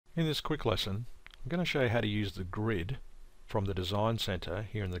In this quick lesson, I'm going to show you how to use the grid from the Design Center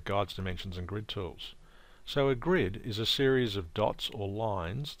here in the Guides, Dimensions and Grid tools. So a grid is a series of dots or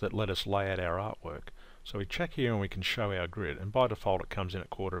lines that let us lay out our artwork. So we check here and we can show our grid, and by default it comes in at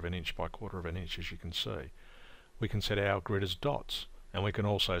 1/4 of an inch by 1/4 of an inch, as you can see. We can set our grid as dots, and we can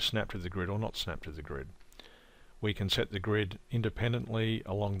also snap to the grid or not snap to the grid. We can set the grid independently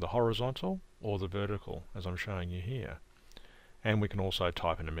along the horizontal or the vertical, as I'm showing you here. And we can also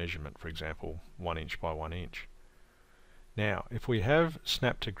type in a measurement, for example 1 inch by 1 inch. Now if we have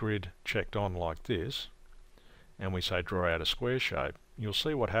snap to grid checked on like this, and we say draw out a square shape, you'll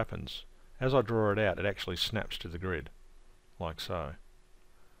see what happens. As I draw it out, it actually snaps to the grid, like so,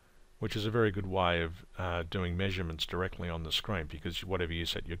 which is a very good way of doing measurements directly on the screen, because whatever you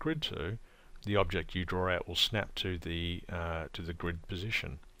set your grid to, the object you draw out will snap to the grid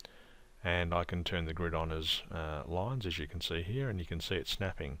position. And I can turn the grid on as lines, as you can see here, and you can see it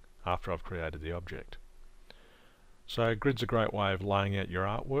snapping after I've created the object. So grid's a great way of laying out your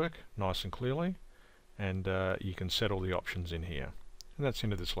artwork nice and clearly, and you can set all the options in here. And that's the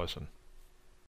end of this lesson.